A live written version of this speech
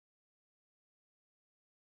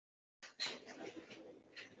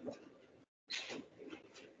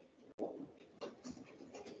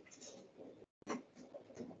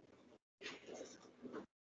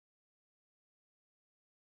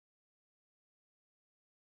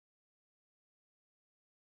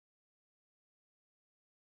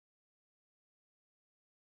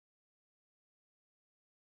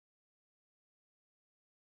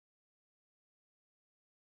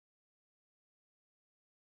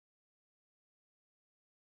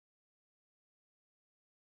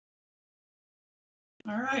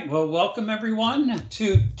All right. Well, welcome everyone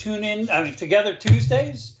to Tune In, Together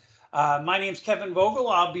Tuesdays. My name's Kevin Vogel.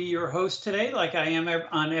 I'll be your host today, like I am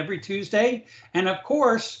on every Tuesday. And of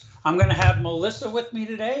course, I'm going to have Melissa with me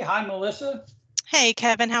today. Hi, Melissa. Hey,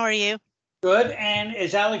 Kevin, how are you? Good. And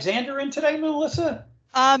is Alexander in today, Melissa?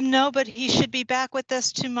 No, but he should be back with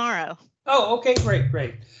us tomorrow. Oh, okay, great,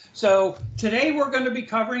 great. So today we're going to be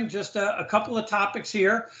covering just a couple of topics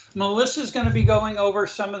here. Melissa's going to be going over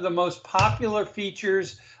some of the most popular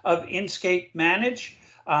features of Inscape Manage,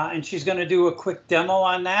 and she's going to do a quick demo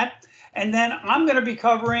on that. And then I'm going to be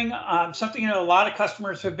covering something that a lot of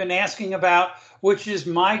customers have been asking about, which is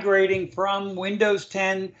migrating from Windows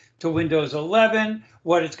 10 to Windows 11,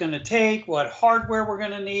 what it's going to take, what hardware we're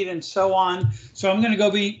going to need, and so on. So I'm going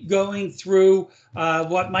to be going through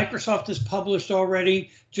what Microsoft has published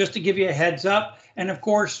already, just to give you a heads up. And of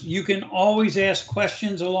course, you can always ask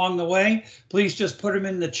questions along the way. Please just put them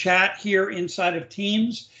in the chat here inside of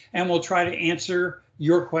Teams, and we'll try to answer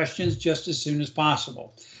your questions just as soon as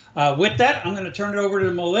possible. With that, I'm going to turn it over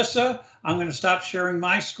to Melissa. I'm going to stop sharing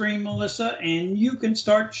my screen, Melissa, and you can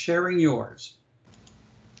start sharing yours.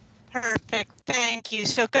 Perfect. Thank you.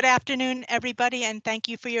 So good afternoon, everybody, and thank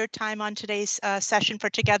you for your time on today's session for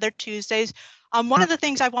Together Tuesdays. One of the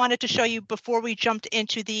things I wanted to show you before we jumped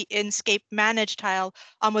into the Inscape Manage tile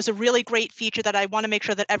was a really great feature that I want to make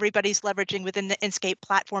sure that everybody's leveraging within the Inscape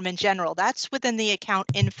platform in general. That's within the Account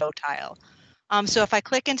Info tile. So if I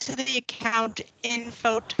click into the Account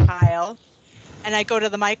Info tile and I go to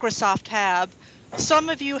the Microsoft tab, some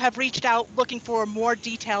of you have reached out looking for more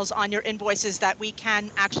details on your invoices that we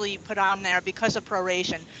can actually put on there because of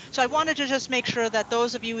proration. So I wanted to just make sure that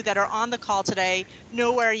those of you that are on the call today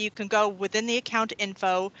know where you can go within the account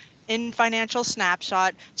info in Financial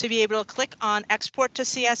Snapshot to be able to click on Export to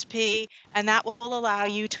CSP, and that will allow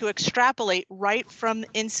you to extrapolate right from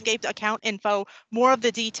Inscape account info more of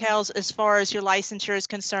the details as far as your licensure is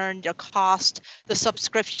concerned, your cost, the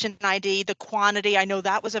subscription ID, the quantity. I know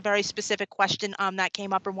that was a very specific question that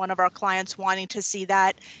came up from one of our clients wanting to see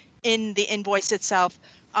that in the invoice itself.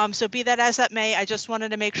 So be that as that may, I just wanted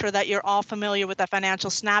to make sure that you're all familiar with the financial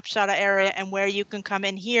snapshot area and where you can come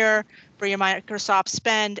in here for your Microsoft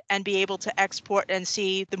spend and be able to export and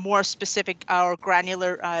see the more specific or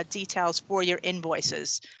granular details for your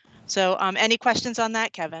invoices. So any questions on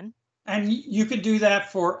that, Kevin? And you could do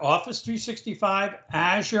that for Office 365,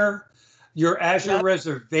 Azure, your Azure Yep.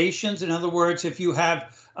 reservations. In other words, if you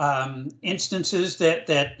have instances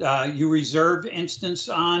that you reserve instance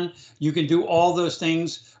on, you can do all those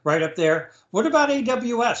things right up there. What about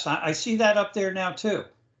AWS? I see that up there now too.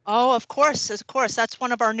 Oh, of course, of course. That's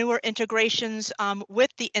one of our newer integrations with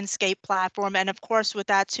the Inscape platform. And of course, with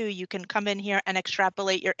that too, you can come in here and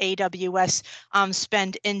extrapolate your AWS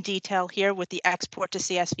spend in detail here with the export to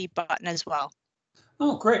CSV button as well.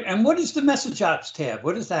 Oh, great. And what is the Message Ops tab?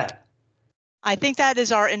 What is that? I think that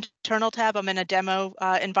is our internal tab. I'm in a demo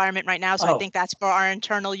environment right now, so I think that's for our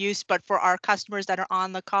internal use. But for our customers that are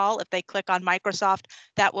on the call, if they click on Microsoft,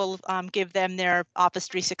 that will give them their Office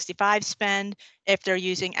 365 spend. If they're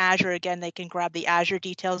using Azure, again, they can grab the Azure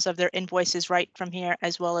details of their invoices right from here,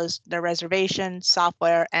 as well as their reservation,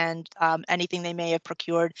 software, and anything they may have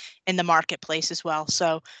procured in the marketplace as well.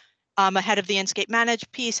 So ahead of the Inscape Manage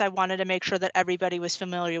piece, I wanted to make sure that everybody was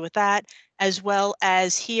familiar with that, as well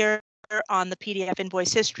as here on the PDF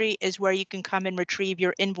invoice history is where you can come and retrieve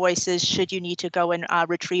your invoices should you need to go and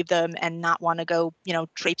retrieve them and not want to go,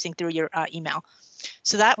 traipsing through your email.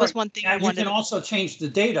 So that was one thing I wanted. You can also change the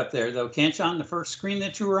date up there, though, can't you, on the first screen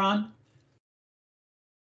that you were on?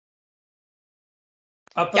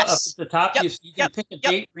 Up at the top, yep. you can pick a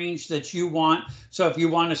date range that you want. So if you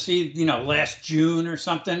want to see, last June or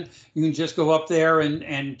something, you can just go up there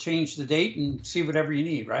and change the date and see whatever you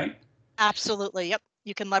need, right? Absolutely. Yep.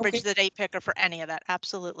 You can leverage the date picker for any of that.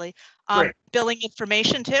 Absolutely. Great. Billing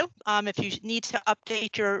information too. If you need to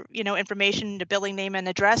update your, information to billing name and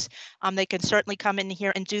address, they can certainly come in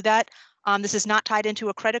here and do that. This is not tied into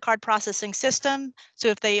a credit card processing system. So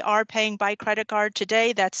if they are paying by credit card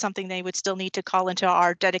today, that's something they would still need to call into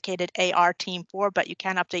our dedicated AR team for, but you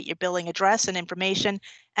can update your billing address and information.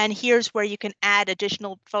 And here's where you can add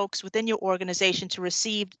additional folks within your organization to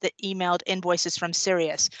receive the emailed invoices from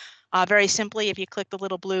Sirius. Very simply, if you click the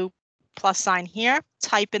little blue plus sign here,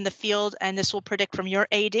 type in the field, and this will predict from your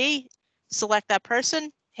AD, select that person,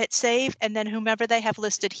 hit save, and then whomever they have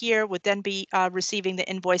listed here would then be receiving the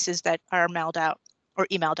invoices that are mailed out, or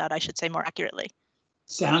emailed out, I should say more accurately.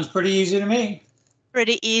 Sounds pretty easy to me.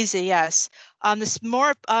 Pretty easy, yes. This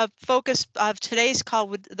more focus of today's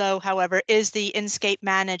call, though, however, is the Inscape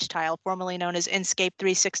Manage tile, formerly known as Inscape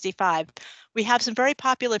 365. We have some very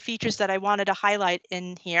popular features that I wanted to highlight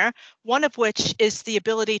in here, one of which is the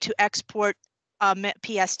ability to export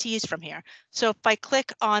PSTs from here. So if I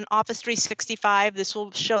click on Office 365, this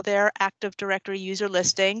will show their Active Directory user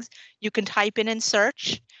listings. You can type in and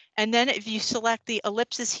search. And then if you select the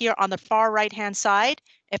ellipses here on the far right-hand side,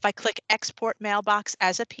 if I click Export Mailbox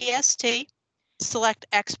as a PST, select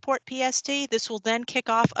Export PST, this will then kick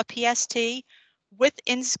off a PST. With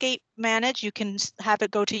Inscape Manage, you can have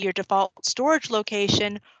it go to your default storage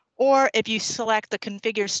location, or if you select the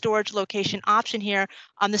Configure Storage Location option here,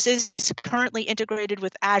 this is currently integrated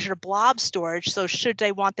with Azure Blob Storage, so should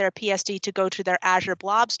they want their PSD to go to their Azure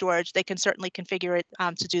Blob Storage, they can certainly configure it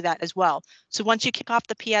to do that as well. So once you kick off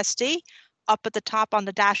the PSD, up at the top on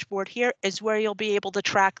the dashboard here is where you'll be able to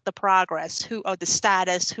track the progress, the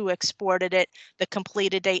status, who exported it, the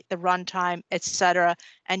completed date, the runtime, etc.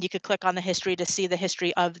 And you could click on the history to see the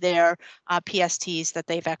history of their PSTs that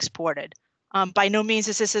they've exported. By no means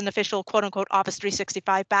is this an official quote unquote Office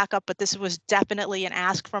 365 backup, but this was definitely an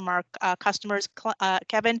ask from our customers,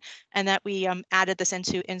 Kevin, and that we added this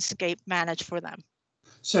into Inscape Manage for them.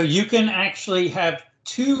 So you can actually have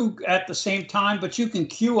two at the same time, but you can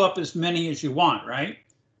queue up as many as you want, right?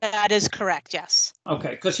 That is correct, yes. Okay,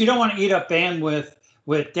 because you don't want to eat up bandwidth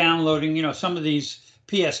with downloading. Some of these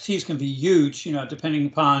PSTs can be huge, depending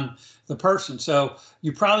upon the person. So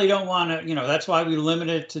you probably don't want to, that's why we limit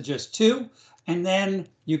it to just two, and then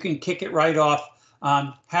you can kick it right off.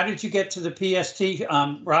 How did you get to the PST?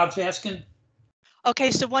 Rob's asking. Okay,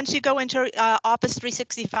 so once you go into Office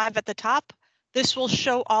 365 at the top, this will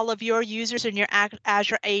show all of your users in your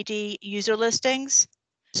Azure AD user listings.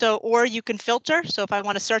 So, or you can filter. So if I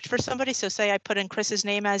want to search for somebody, so say I put in Chris's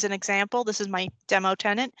name as an example, this is my demo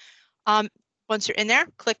tenant. Once you're in there,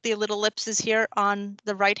 click the little ellipses here on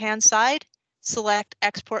the right-hand side, select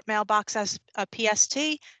Export Mailbox as a PST,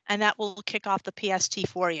 and that will kick off the PST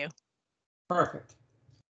for you. Perfect.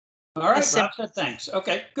 All right, Rob said thanks.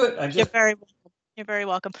 Okay, good. You're very welcome. You're very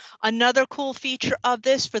welcome. Another cool feature of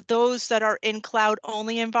this, for those that are in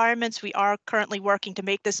cloud-only environments, we are currently working to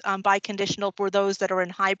make this biconditional for those that are in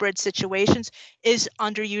hybrid situations, is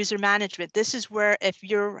under user management. This is where if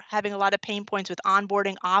you're having a lot of pain points with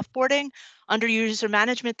onboarding, offboarding, under user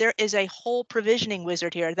management, there is a whole provisioning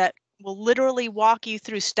wizard here that will literally walk you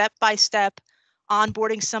through step-by-step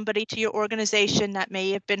onboarding somebody to your organization that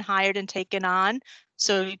may have been hired and taken on.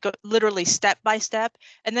 So you go literally step-by-step,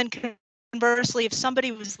 and then conversely, if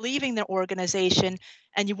somebody was leaving their organization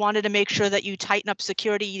and you wanted to make sure that you tighten up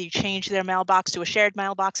security, you change their mailbox to a shared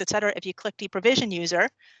mailbox, et cetera, if you click the provision user,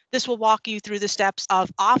 this will walk you through the steps of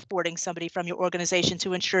offboarding somebody from your organization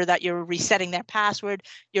to ensure that you're resetting their password,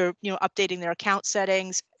 you're updating their account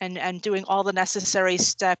settings, and doing all the necessary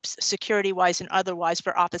steps security-wise and otherwise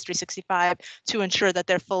for Office 365 to ensure that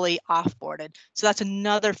they're fully offboarded. So that's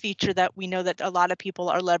another feature that we know that a lot of people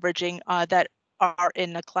are leveraging that are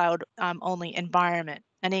in a cloud only environment.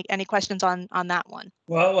 Any questions on that one?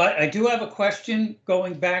 Well, I do have a question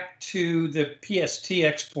going back to the PST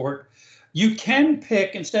export. You can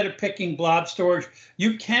pick, instead of picking blob storage,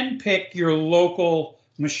 you can pick your local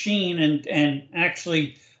machine and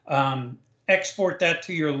actually export that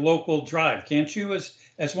to your local drive, can't you,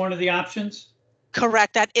 as one of the options?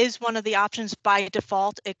 Correct. That is one of the options. By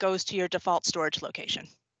default, it goes to your default storage location.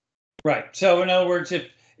 Right. So in other words,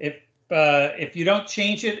 if you don't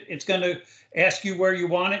change it, it's going to ask you where you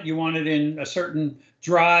want it. You want it in a certain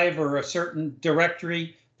drive or a certain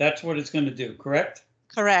directory. That's what it's going to do, correct?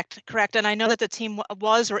 Correct. And I know that the team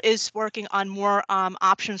was or is working on more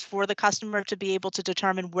options for the customer to be able to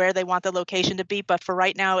determine where they want the location to be. But for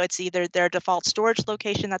right now, it's either their default storage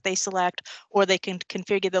location that they select, or they can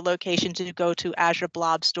configure the location to go to Azure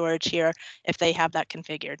Blob Storage here if they have that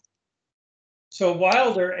configured. So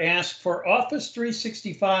Wilder asked, for Office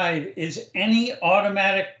 365, is any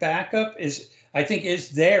automatic backup? Is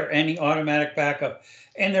there any automatic backup?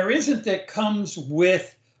 And there isn't, that comes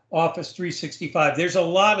with Office 365. There's a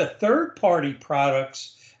lot of third-party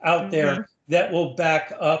products out there that will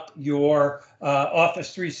back up your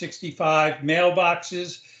Office 365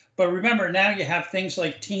 mailboxes. But remember, now you have things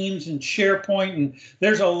like Teams and SharePoint, and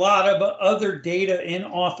there's a lot of other data in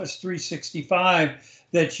Office 365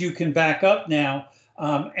 that you can back up now.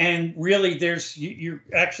 And really, you're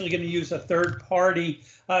actually going to use a third party,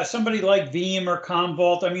 somebody like Veeam or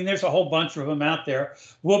Commvault. I mean, there's a whole bunch of them out there.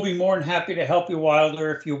 We'll be more than happy to help you,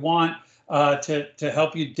 Wilder, if you want to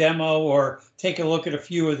help you demo or take a look at a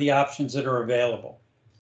few of the options that are available.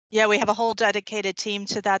 Yeah, we have a whole dedicated team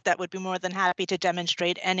to that that would be more than happy to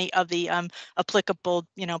demonstrate any of the applicable,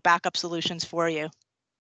 backup solutions for you.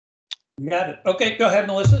 You got it. Okay, go ahead,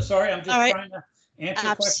 Melissa. Sorry, I'm All just right. trying to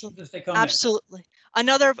answer questions as they come in. Absolutely.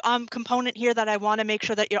 Another component here that I want to make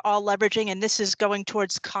sure that you're all leveraging, and this is going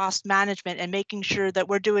towards cost management and making sure that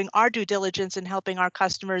we're doing our due diligence and helping our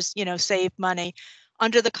customers, save money.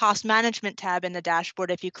 Under the cost management tab in the dashboard,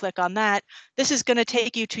 if you click on that, this is going to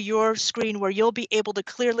take you to your screen where you'll be able to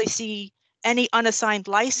clearly see any unassigned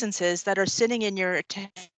licenses that are sitting in your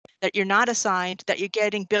that you're not assigned, that you're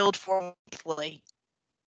getting billed for monthly.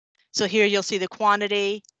 So here you'll see the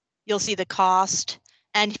quantity, you'll see the cost,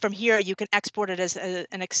 and from here you can export it as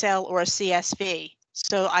an Excel or a CSV.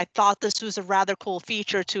 So I thought this was a rather cool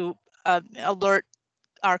feature to alert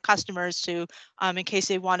our customers to, in case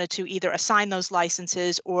they wanted to either assign those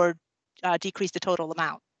licenses or decrease the total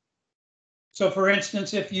amount. So for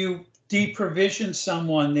instance, if you deprovision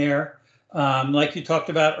someone there, like you talked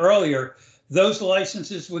about earlier, those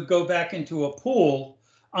licenses would go back into a pool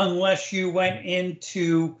unless you went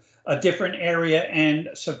into a different area and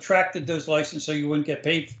subtracted those licenses so you wouldn't get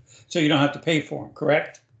paid, so you don't have to pay for them,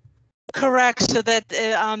 correct? Correct. So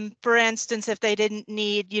that, for instance, if they didn't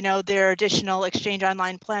need, their additional Exchange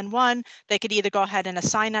Online Plan 1, they could either go ahead and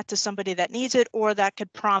assign that to somebody that needs it, or that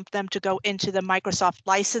could prompt them to go into the Microsoft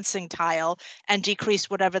licensing tile and decrease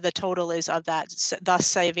whatever the total is of that, thus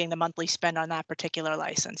saving the monthly spend on that particular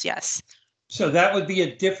license. Yes. So that would be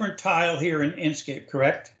a different tile here in Inscape,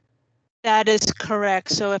 correct? That is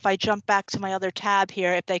correct. So if I jump back to my other tab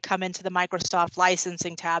here, if they come into the Microsoft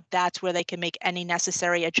licensing tab, that's where they can make any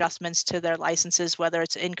necessary adjustments to their licenses, whether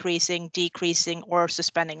it's increasing, decreasing, or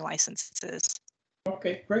suspending licenses.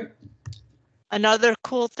 Okay, great. Another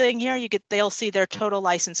cool thing here, they'll see their total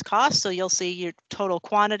license cost. So you'll see your total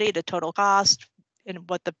quantity, the total cost, and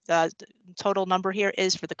what the total number here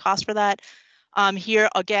is for the cost for that. Here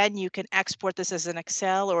again, you can export this as an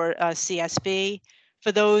Excel or a CSV.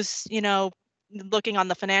 For those, looking on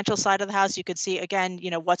the financial side of the house, you could see again,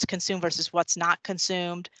 what's consumed versus what's not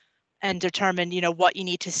consumed, and determine, what you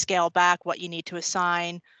need to scale back, what you need to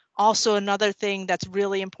assign. Also, another thing that's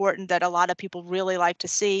really important that a lot of people really like to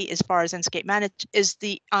see as far as Inscape Manage is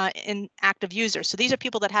the inactive users. So these are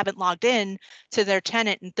people that haven't logged in to their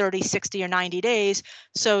tenant in 30, 60, or 90 days.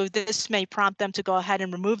 So this may prompt them to go ahead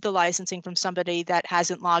and remove the licensing from somebody that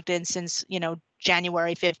hasn't logged in since,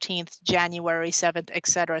 January 15th, January 7th,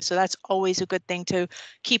 etc. So that's always a good thing to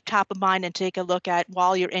keep top of mind and take a look at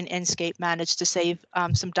while you're in Inscape Manage to save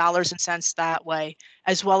some dollars and cents that way,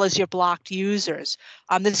 as well as your blocked users.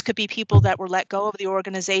 This could be people that were let go of the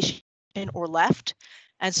organization or left.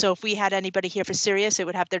 And so if we had anybody here for Sirius, it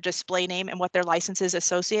would have their display name and what their license is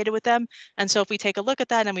associated with them. And so if we take a look at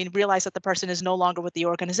that and we realize that the person is no longer with the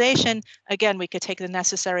organization, again, we could take the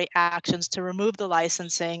necessary actions to remove the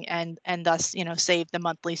licensing and thus, save the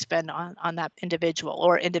monthly spend on that individual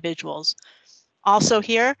or individuals. Also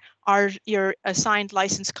here are your assigned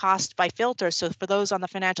license cost by filter. So for those on the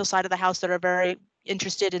financial side of the house that are very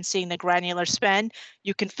interested in seeing the granular spend,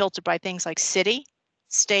 you can filter by things like city,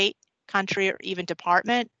 state, country, or even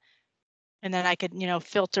department. And then I could,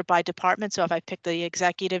 filter by department. So if I pick the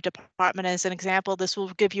executive department as an example, this will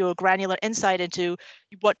give you a granular insight into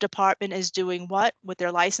what department is doing what with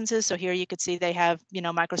their licenses. So here you could see they have,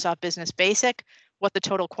 Microsoft Business Basic, what the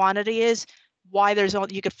total quantity is, why there's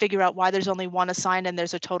only, you could figure out why there's only one assigned and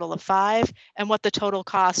there's a total of 5, and what the total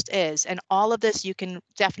cost is. And all of this you can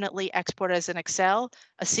definitely export as an Excel,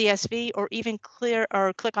 a CSV, or even click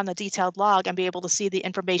on the detailed log and be able to see the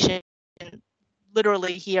information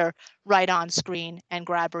literally here right on screen and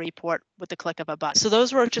grab a report with the click of a button. So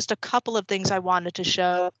those were just a couple of things I wanted to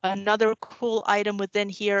show. Another cool item within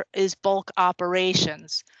here is bulk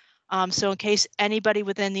operations. So in case anybody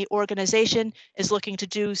within the organization is looking to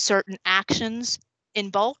do certain actions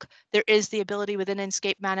in bulk, there is the ability within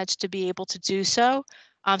Inscape Manage to be able to do so.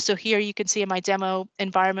 So here you can see in my demo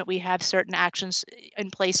environment, we have certain actions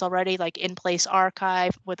in place already, like in-place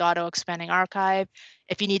archive with auto-expanding archive.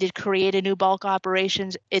 If you need to create a new bulk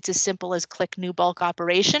operations, it's as simple as click new bulk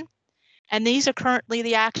operation. And these are currently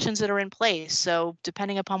the actions that are in place. So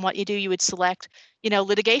depending upon what you do, you would select,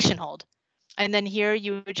 litigation hold. And then here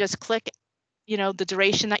you would just click, the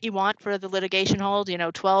duration that you want for the litigation hold,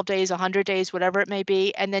 12 days, 100 days, whatever it may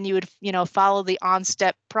be. And then you would, follow the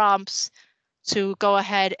on-step prompts to go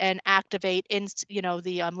ahead and activate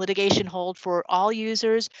the litigation hold for all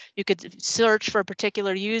users. You could search for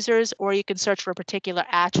particular users, or you can search for a particular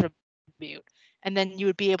attribute. And then you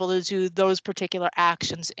would be able to do those particular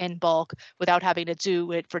actions in bulk without having to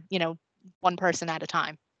do it for, one person at a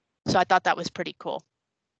time. So I thought that was pretty cool.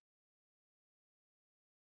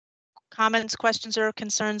 comments, questions, or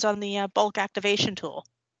concerns on the bulk activation tool?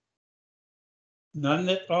 None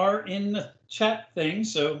that are in the chat thing,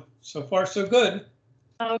 so far so good.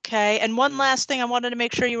 Okay, and one last thing I wanted to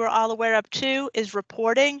make sure you were all aware of too is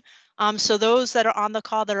reporting. So those that are on the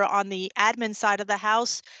call that are on the admin side of the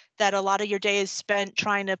house, that a lot of your day is spent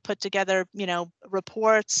trying to put together,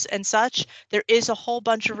 reports and such. There is a whole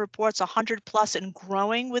bunch of reports, 100 plus and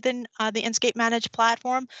growing within the Inscape Manage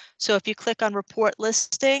platform. So if you click on report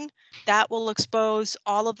listing, that will expose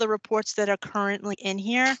all of the reports that are currently in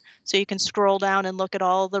here. So you can scroll down and look at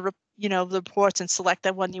all the, the reports and select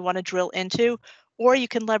the one you want to drill into. Or you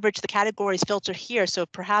can leverage the categories filter here. So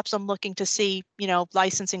perhaps I'm looking to see,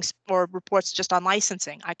 licensing or reports just on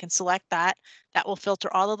licensing. I can select that. That will filter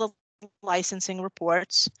all of the licensing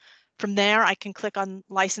reports. From there, I can click on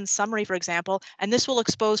license summary, for example, and this will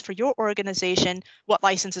expose for your organization what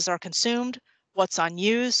licenses are consumed, what's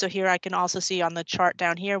unused. So here I can also see on the chart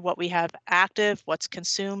down here what we have active, what's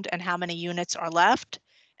consumed, and how many units are left.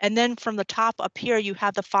 And then from the top up here, you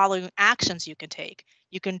have the following actions you can take.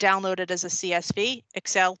 You can download it as a CSV,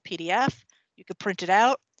 Excel, PDF. You could print it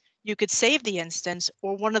out. You could save the instance,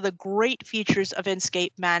 or one of the great features of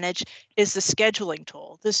Inscape Manage is the scheduling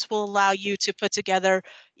tool. This will allow you to put together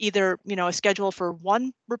either, a schedule for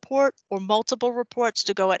one report or multiple reports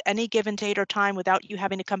to go at any given date or time without you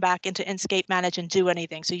having to come back into Inscape Manage and do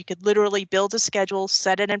anything. So you could literally build a schedule,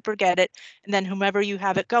 set it and forget it, and then whomever you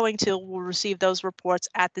have it going to will receive those reports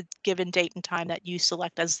at the given date and time that you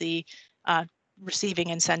select as the receiving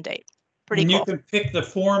and send date. Pretty And cool. you can pick the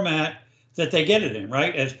format that they get it in,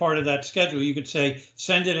 right? As part of that schedule, you could say,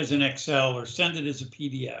 send it as an Excel or send it as a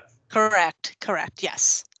PDF. Correct,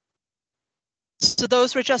 yes. So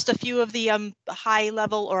those were just a few of the high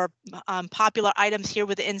level or popular items here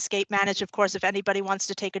with Inscape Manage. Of course, if anybody wants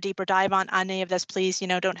to take a deeper dive on any of this, please,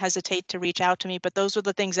 don't hesitate to reach out to me. But those are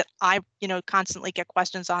the things that I, constantly get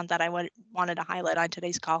questions on that I wanted to highlight on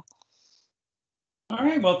today's call. All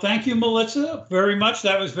right, well, thank you, Melissa, very much.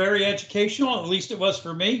 That was very educational, at least it was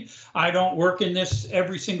for me. I don't work in this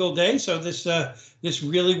every single day, so this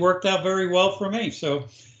really worked out very well for me. So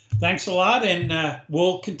thanks a lot, and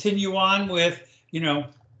we'll continue on with,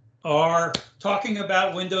 our talking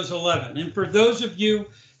about Windows 11. And for those of you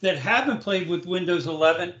that haven't played with Windows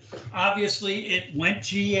 11, obviously it went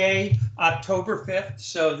GA October 5th,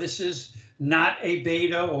 so this is not a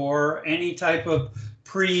beta or any type of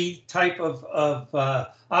type of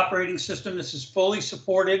operating system. This is fully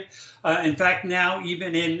supported. In fact, now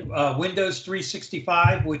even in Windows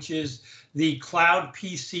 365, which is the cloud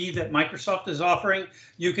PC that Microsoft is offering,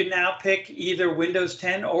 you can now pick either Windows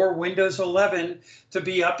 10 or Windows 11 to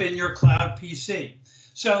be up in your cloud PC.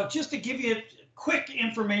 So just to give you quick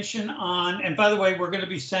information on, and by the way, we're going to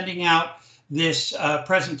be sending out this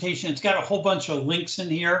presentation. It's got a whole bunch of links in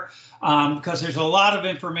here because there's a lot of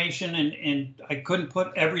information and I couldn't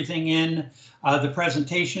put everything in the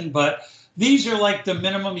presentation, but these are like the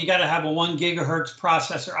minimum. You got to have a 1 gigahertz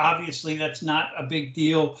processor. Obviously, that's not a big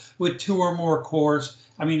deal with 2 or more cores.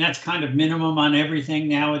 I mean, that's kind of minimum on everything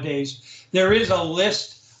nowadays. There is a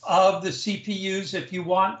list of the CPUs if you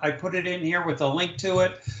want. I put it in here with a link to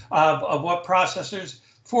it of what processors.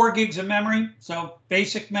 4 gigs of memory, so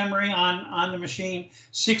basic memory on the machine,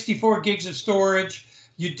 64 gigs of storage.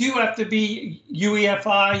 You do have to be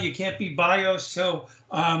UEFI, you can't be BIOS, so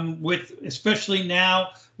especially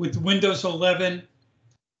now with Windows 11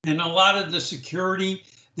 and a lot of the security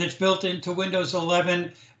that's built into Windows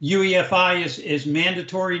 11, UEFI is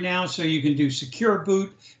mandatory now, so you can do secure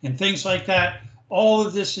boot and things like that. All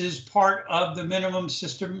of this is part of the minimum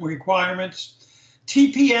system requirements.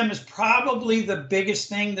 TPM is probably the biggest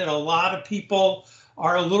thing that a lot of people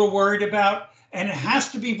are a little worried about, and it has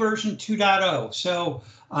to be version 2.0. So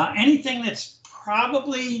anything that's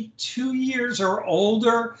probably 2 years or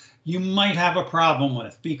older, you might have a problem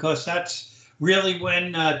with, because that's really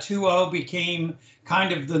when 2.0 became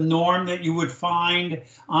kind of the norm that you would find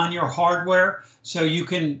on your hardware. So you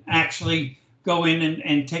can actually go in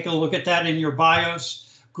and take a look at that in your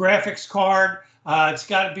BIOS. Graphics card, it's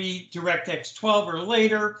got to be DirectX 12 or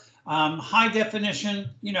later. High definition,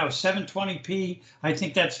 720p. I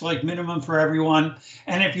think that's like minimum for everyone.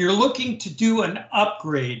 And if you're looking to do an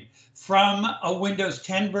upgrade from a Windows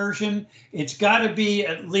 10 version, it's got to be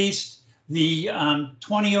at least the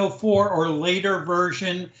 2004 or later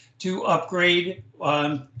version to upgrade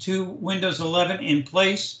to Windows 11 in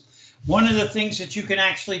place. One of the things that you can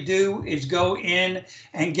actually do is go in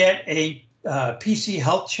and get a PC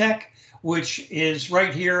health check, which is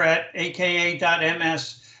right here at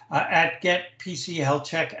aka.ms at Get PC Health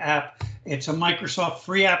Check app. It's a Microsoft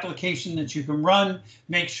free application that you can run.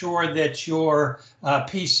 Make sure that your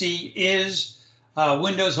PC is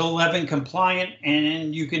Windows 11 compliant,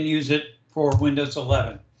 and you can use it for Windows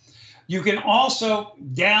 11. You can also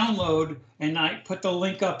download, and I put the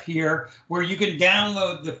link up here, where you can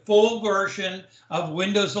download the full version of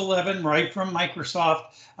Windows 11 right from Microsoft.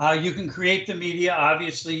 You can create the media.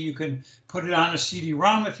 Obviously, you can put it on a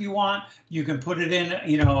CD-ROM if you want. You can put it in,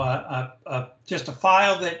 just a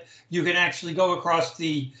file that you can actually go across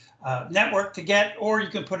the network to get, or you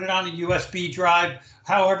can put it on a USB drive.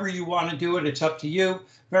 However you want to do it, it's up to you.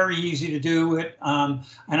 Very easy to do it. And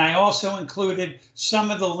I also included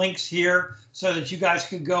some of the links here so that you guys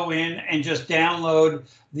could go in and just download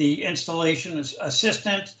the installation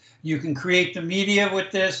assistant. You can create the media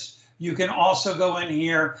with this. You can also go in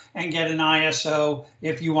here and get an ISO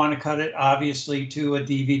if you want to cut it, obviously, to a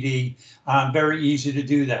DVD. Very easy to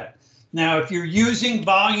do that. Now, if you're using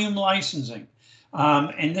volume licensing,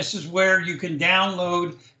 and this is where you can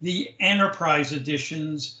download the enterprise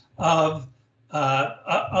editions of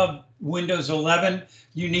Windows 11.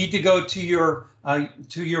 You need to go to your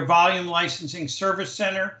volume licensing service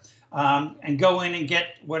center and go in and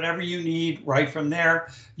get whatever you need right from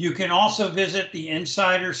there. You can also visit the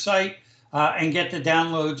Insider site and get the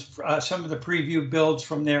downloads, some of the preview builds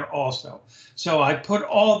from there also. So I put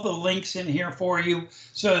all the links in here for you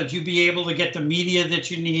so that you'll be able to get the media that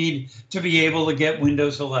you need to be able to get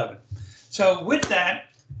Windows 11. So with that,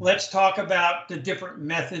 let's talk about the different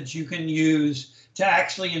methods you can use to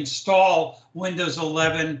actually install Windows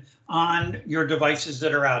 11 on your devices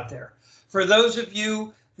that are out there. For those of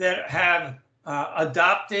you that have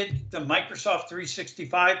adopted the Microsoft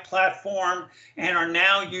 365 platform and are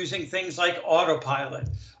now using things like Autopilot.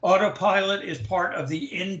 Autopilot is part of the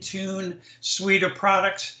Intune suite of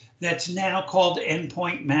products that's now called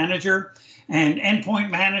Endpoint Manager. And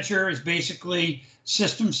Endpoint Manager is basically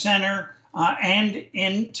System Center and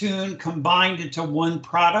Intune combined into one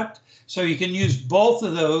product. So you can use both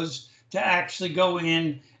of those to actually go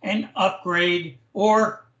in and upgrade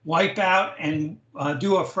or wipe out and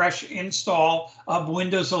do a fresh install of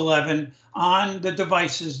Windows 11 on the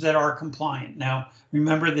devices that are compliant. Now,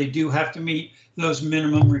 remember, they do have to meet those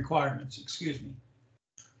minimum requirements. Excuse me.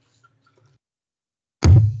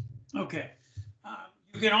 Okay.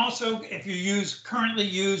 You can also, if you currently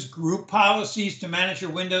use group policies to manage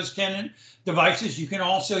your Windows 10 devices, you can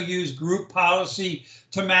also use group policy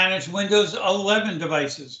to manage Windows 11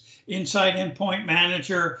 devices. Inside Endpoint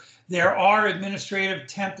Manager, there are administrative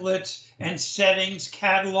templates and settings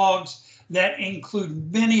catalogs that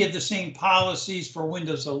include many of the same policies for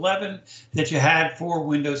Windows 11 that you had for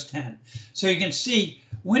Windows 10. So you can see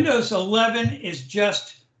Windows 11 is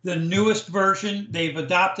just the newest version. They've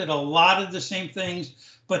adopted a lot of the same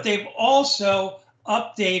things, but they've also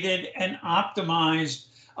updated and optimized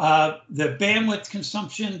the bandwidth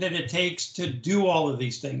consumption that it takes to do all of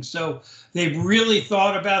these things. So they've really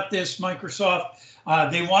thought about this, Microsoft.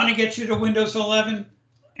 They want to get you to Windows 11,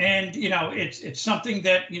 and it's something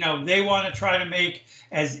that they want to try to make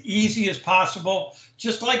as easy as possible.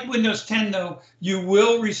 Just like Windows 10, though, you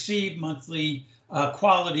will receive monthly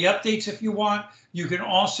quality updates if you want. You can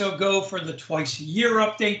also go for the twice-a-year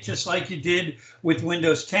update, just like you did with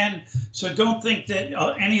Windows 10. So don't think that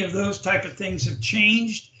any of those type of things have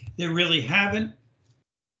changed. They really haven't.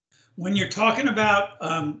 When you're talking about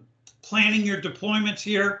planning your deployments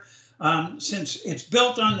here, since it's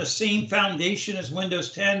built on the same foundation as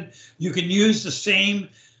Windows 10, you can use the same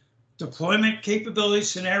deployment capabilities,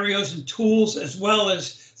 scenarios, and tools, as well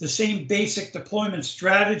as the same basic deployment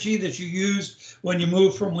strategy that you used when you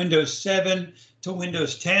moved from Windows 7 to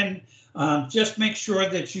Windows 10. Just make sure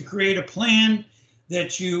that you create a plan,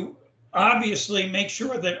 that you obviously make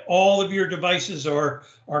sure that all of your devices are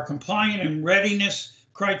compliant and readiness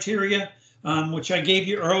criteria, which I gave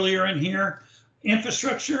you earlier in here.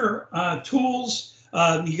 Infrastructure tools,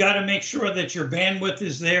 you got to make sure that your bandwidth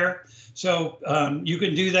is there. So you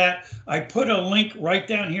can do that. I put a link right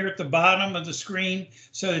down here at the bottom of the screen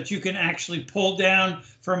so that you can actually pull down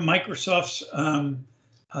from Microsoft's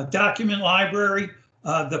document library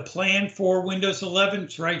the plan for Windows 11.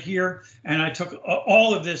 It's right here, and I took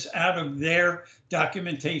all of this out of their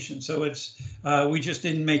documentation. So it's we just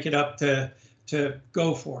didn't make it up to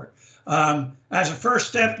go for it. As a first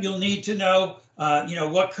step, you'll need to know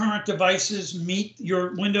what current devices meet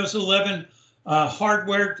your Windows 11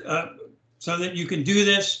 hardware so that you can do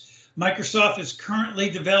this. Microsoft is currently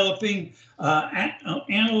developing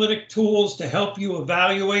analytic tools to help you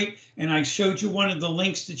evaluate, and I showed you one of the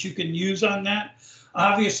links that you can use on that.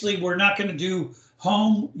 Obviously, we're not going to do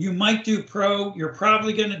home. You might do pro. You're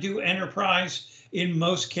probably going to do enterprise, in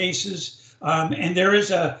most cases. And there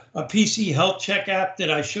is a PC health check app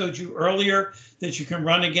that I showed you earlier that you can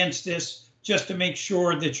run against this just to make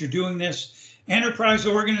sure that you're doing this. Enterprise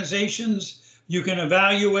organizations, you can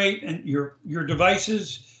evaluate and your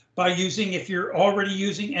devices by using, if you're already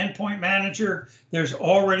using Endpoint Manager, there's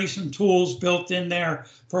already some tools built in there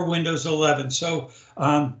for Windows 11. So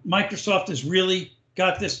Microsoft has really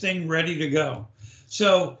got this thing ready to go.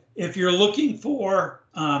 So if you're looking for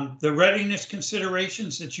the readiness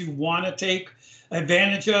considerations that you want to take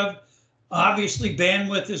advantage of, obviously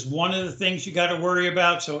bandwidth is one of the things you got to worry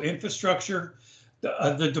about. So infrastructure,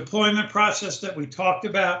 the deployment process that we talked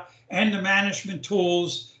about, and the management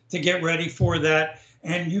tools to get ready for that.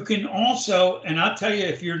 And you can also, and I'll tell you,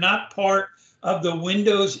 if you're not part of the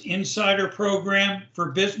Windows Insider program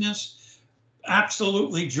for business,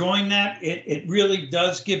 absolutely join that. It really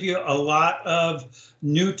does give you a lot of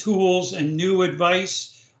new tools and new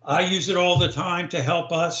advice. I use it all the time to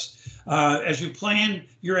help us. As you plan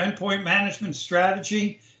your endpoint management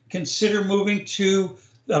strategy, consider moving to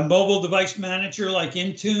a mobile device manager like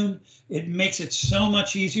Intune. It makes it so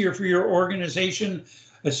much easier for your organization,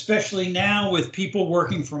 especially now with people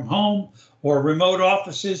working from home or remote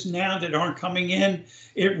offices now that aren't coming in.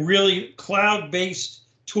 It really, cloud-based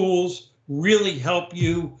tools really help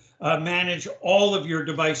you manage all of your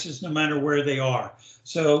devices no matter where they are.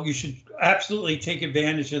 So you should absolutely take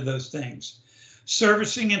advantage of those things.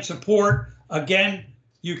 Servicing and support, again,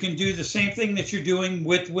 you can do the same thing that you're doing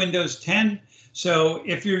with Windows 10. So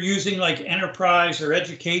if you're using like enterprise or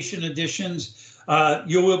education editions,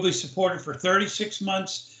 you will be supported for 36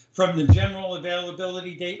 months from the general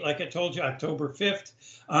availability date, like I told you, October 5th.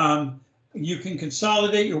 You can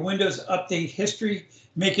consolidate your Windows update history,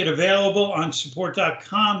 make it available on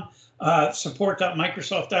support.com,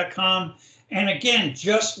 support.microsoft.com. And again,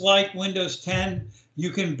 just like Windows 10,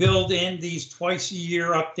 you can build in these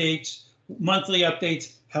twice-a-year updates, monthly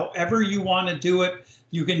updates, however you want to do it.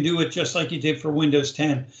 You can do it just like you did for Windows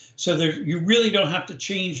 10. So you really don't have to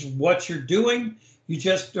change what you're doing. You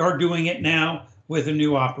just are doing it now with a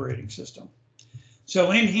new operating system.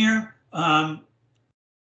 So in here, like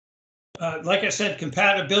I said,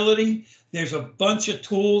 compatibility, there's a bunch of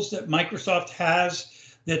tools that Microsoft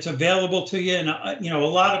has that's available to you. And a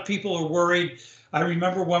lot of people are worried. I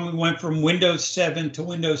remember when we went from Windows 7 to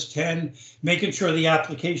Windows 10, making sure the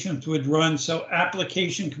applications would run. So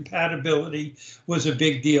application compatibility was a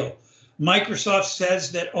big deal. Microsoft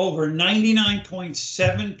says that over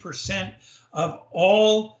 99.7% of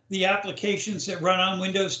all the applications that run on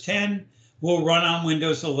Windows 10 will run on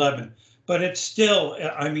Windows 11. But it's still,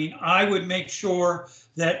 I mean, I would make sure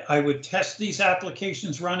that I would test these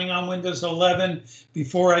applications running on Windows 11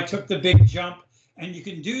 before I took the big jump. And you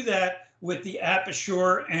can do that with the App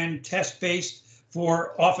Assure and test-based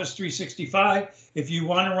for Office 365. If you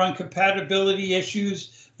want to run compatibility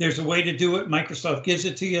issues, there's a way to do it. Microsoft gives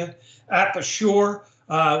it to you. App Assure,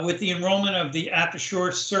 with the enrollment of the App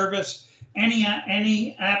Assure service,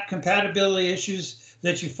 any app compatibility issues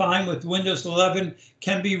that you find with Windows 11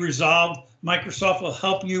 can be resolved. Microsoft will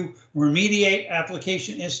help you remediate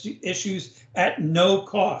application issues at no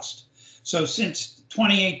cost. So since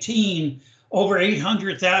 2018, over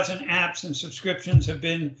 800,000 apps and subscriptions have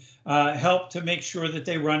been helped to make sure that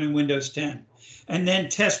they run in Windows 10. And then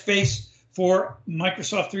test-based for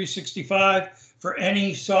Microsoft 365 for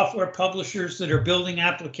any software publishers that are building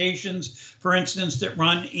applications, for instance, that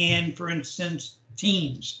run in, for instance,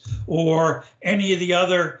 Teams or any of the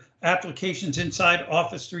other applications inside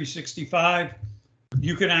Office 365.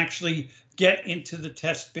 You can actually get into the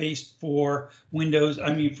test-based for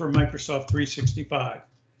Microsoft 365.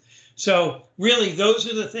 So really,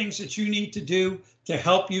 those are the things that you need to do to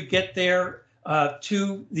help you get there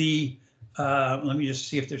to the, let me just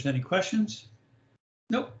see if there's any questions.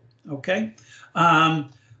 Nope. Okay.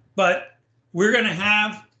 But we're going to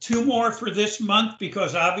have 2 more for this month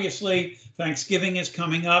because obviously Thanksgiving is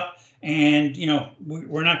coming up and,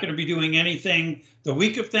 we're not going to be doing anything the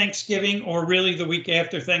week of Thanksgiving or really the week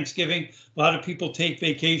after Thanksgiving. A lot of people take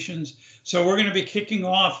vacations. So we're going to be kicking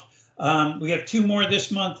off. We have 2 more this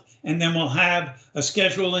month. And then we'll have a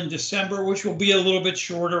schedule in December, which will be a little bit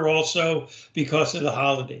shorter also because of the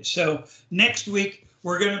holidays. So next week,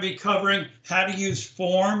 we're going to be covering how to use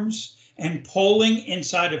forms and polling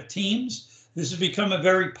inside of Teams. This has become a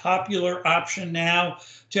very popular option now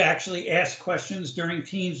to actually ask questions during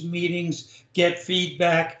Teams meetings, get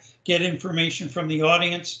feedback, get information from the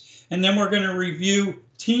audience. And then we're going to review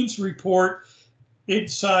Teams report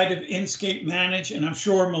inside of Inscape Manage. And I'm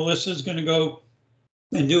sure Melissa's going to go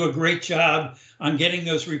and do a great job on getting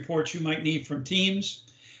those reports you might need from Teams.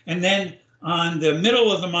 And then on the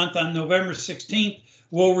middle of the month, on November 16th,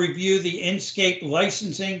 we'll review the Inscape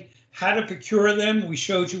licensing, how to procure them. We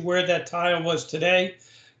showed you where that tile was today.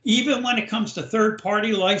 Even when it comes to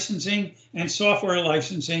third-party licensing and software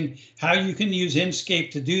licensing, how you can use Inscape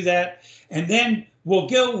to do that. And then we'll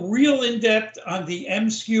go real in-depth on the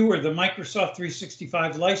MSKU, or the Microsoft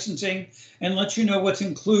 365 licensing, and let you know what's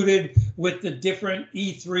included with the different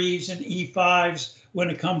E3s and E5s when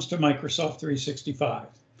it comes to Microsoft 365.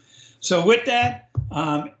 So with that,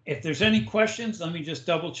 if there's any questions, let me just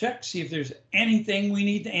double check, see if there's anything we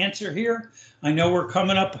need to answer here. I know we're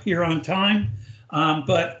coming up here on time,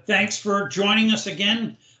 but thanks for joining us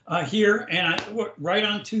again here, and right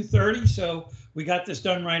on 2:30, so we got this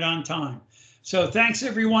done right on time. So thanks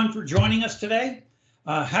everyone for joining us today.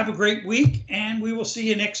 Have a great week, and we will see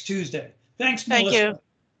you next Tuesday. Thanks, Melissa. Thank you.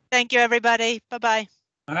 Thank you, everybody. Bye-bye.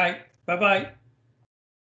 All right, bye-bye.